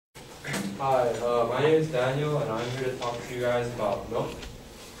Hi, my name is Daniel, and I'm here to talk to you guys about milk.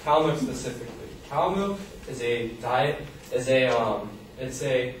 Cow milk specifically. Cow milk is it's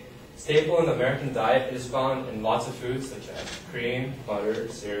a staple in the American diet. It is found in lots of foods such as cream, butter,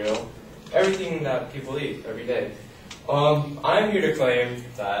 cereal, everything that people eat every day. I'm here to claim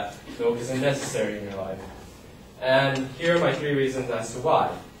that milk isn't necessary in your life. And here are my 3 reasons as to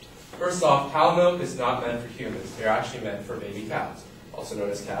why. First off, cow milk is not meant for humans. They're actually meant for baby cows, also known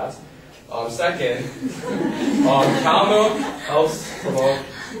as calves. Second, cow milk helps promote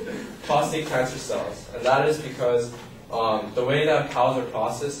prostate cancer cells, and that is because the way that cows are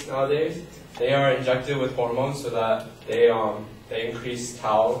processed nowadays, they are injected with hormones so that they increase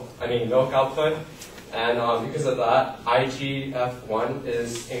milk output, and because of that, IGF-1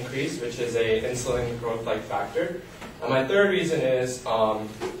 is increased, which is a insulin growth-like factor. And my 3rd reason is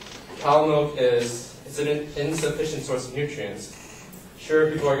cow milk is an insufficient source of nutrients.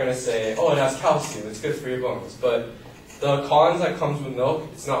 Sure, people are going to say, oh, it has calcium, it's good for your bones. But the cons that comes with milk,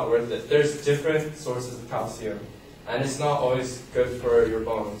 it's not worth it. There's different sources of calcium, and it's not always good for your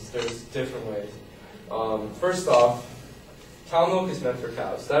bones. There's different ways. First off, cow milk is meant for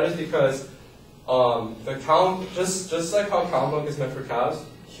cows. That is because just like how cow milk is meant for cows,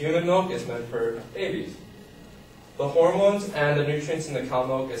 human milk is meant for babies. The hormones and the nutrients in the cow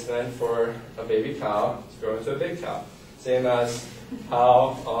milk is meant for a baby cow to grow into a big cow. Same as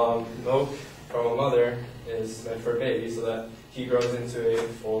how milk from a mother is meant for a baby so that he grows into a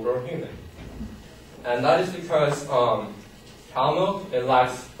full-grown human. And that is because cow milk, it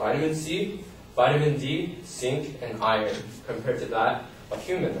lacks vitamin C, vitamin D, zinc, and iron compared to that of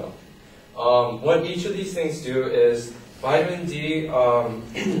human milk. What each of these things do is vitamin D,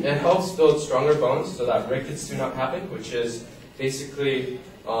 it helps build stronger bones so that rickets do not happen, which is basically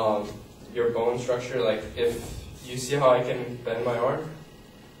your bone structure. Like if you see how I can bend my arm?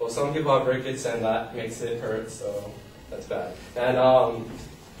 Well, some people have rickets and that makes it hurt, so that's bad. And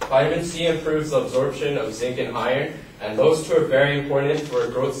vitamin C improves the absorption of zinc and iron, and those 2 are very important for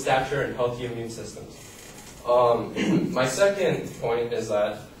growth, stature, and healthy immune systems. My 2nd point is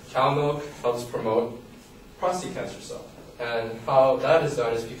that cow milk helps promote prostate cancer cells. And how that is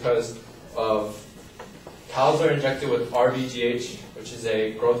done is because cows are injected with RBGH, which is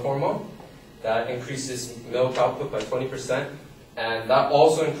a growth hormone that increases milk output by 20%, and that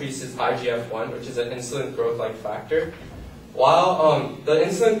also increases IGF-1, which is an insulin growth-like factor. While the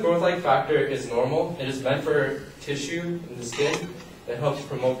insulin growth-like factor is normal, it is meant for tissue in the skin that helps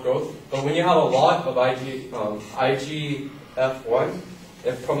promote growth. But when you have a lot of IGF-1,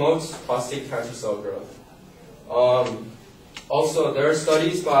 it promotes prostate cancer cell growth. Also, there are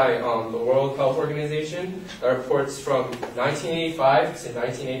studies by the World Health Organization that reports from 1985 to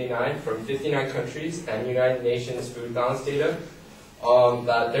 1989 from 59 countries and United Nations food balance data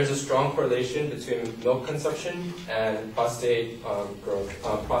that there's a strong correlation between milk consumption and prostate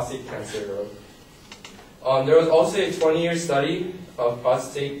prostate cancer growth. There was also a 20-year study of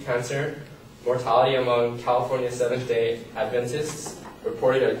prostate cancer mortality among California Seventh-day Adventists,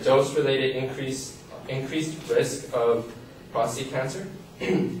 reported a dose-related increased risk of prostate cancer.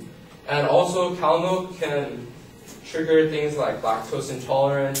 And also, cow milk can trigger things like lactose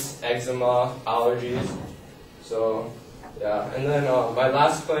intolerance, eczema, allergies. So, yeah. And then my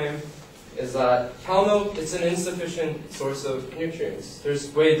last claim is that cow milk is an insufficient source of nutrients. There's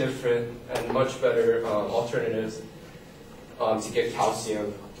way different and much better alternatives to get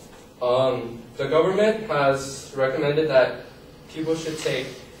calcium. The government has recommended that people should take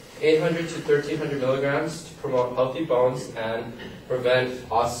 800 to 1300 milligrams to promote healthy bones and prevent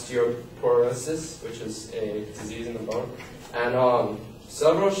osteoporosis, which is a disease in the bone. And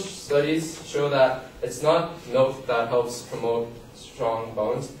several studies show that it's not milk that helps promote strong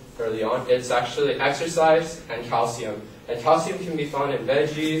bones early on. It's actually exercise and calcium. And calcium can be found in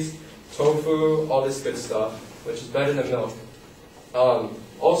veggies, tofu, all this good stuff, which is better than milk.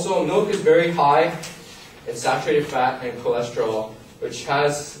 Also, milk is very high in saturated fat and cholesterol, which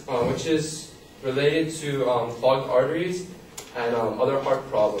is related to clogged arteries and other heart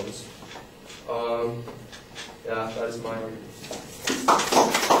problems. Yeah, that is my argument.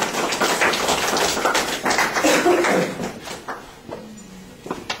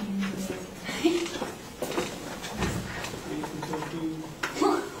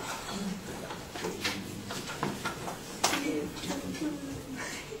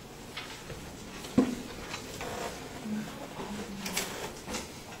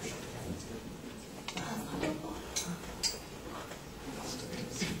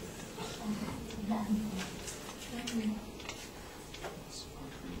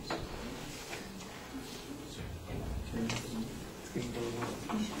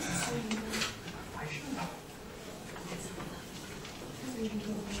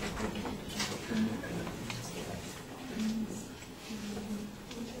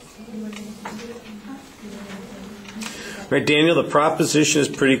 Right, Daniel, the proposition is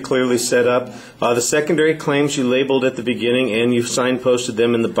pretty clearly set up. The secondary claims you labeled at the beginning, and you signposted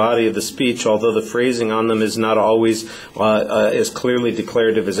them in the body of the speech, although the phrasing on them is not always as clearly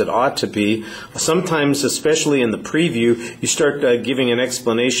declarative as it ought to be. Sometimes, especially in the preview, you start giving an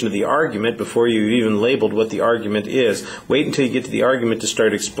explanation of the argument before you even labeled what the argument is. Wait until you get to the argument to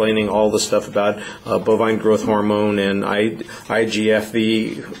start explaining all the stuff about bovine growth hormone and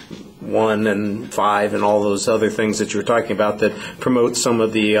IGFV1 and 5 and all those other things that you're talking about that promote some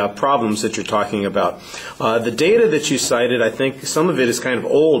of the problems that you're talking about. The data that you cited, I think some of it is kind of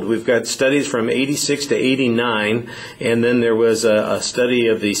old. We've got studies from 86 to 89, and then there was a study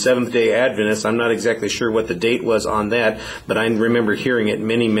of the Seventh-day Adventists. I'm not exactly sure what the date was on that, but I remember hearing it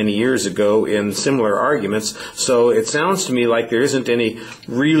many, many years ago in similar arguments. So it sounds to me like there isn't any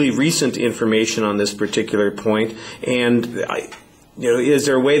really recent information on this particular point, and is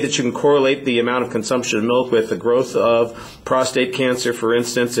there a way that you can correlate the amount of consumption of milk with the growth of prostate cancer, for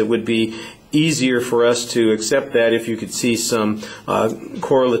instance? It would be easier for us to accept that if you could see some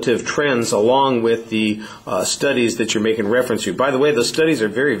correlative trends along with the studies that you're making reference to. By the way, those studies are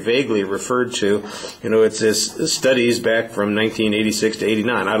very vaguely referred to. It's this studies back from 1986 to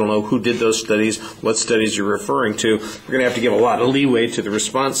 89. I don't know who did those studies, what studies you're referring to. We're going to have to give a lot of leeway to the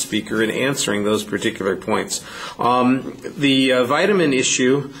response speaker in answering those particular points. The vitamin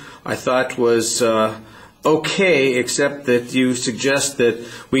issue, I thought, was okay, except that you suggest that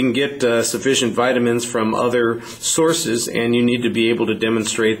we can get sufficient vitamins from other sources, and you need to be able to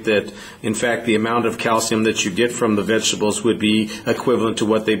demonstrate that, in fact, the amount of calcium that you get from the vegetables would be equivalent to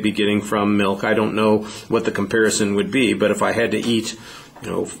what they'd be getting from milk. I don't know what the comparison would be, but if I had to eat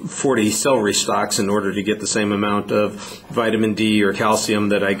 40 celery stalks in order to get the same amount of vitamin D or calcium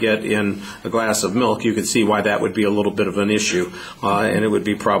that I get in a glass of milk, you could see why that would be a little bit of an issue, and it would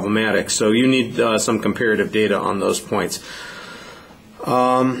be problematic. So you need some comparative data on those points.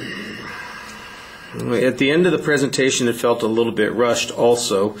 At the end of the presentation, it felt a little bit rushed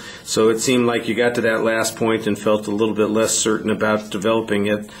also, so it seemed like you got to that last point and felt a little bit less certain about developing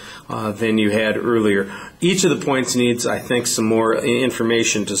it than you had earlier. Each of the points needs, I think, some more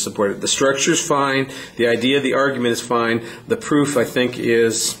information to support it. The structure's fine. The idea of the argument is fine. The proof, I think,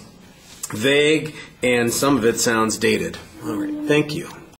 is vague, and some of it sounds dated. All right. Thank you.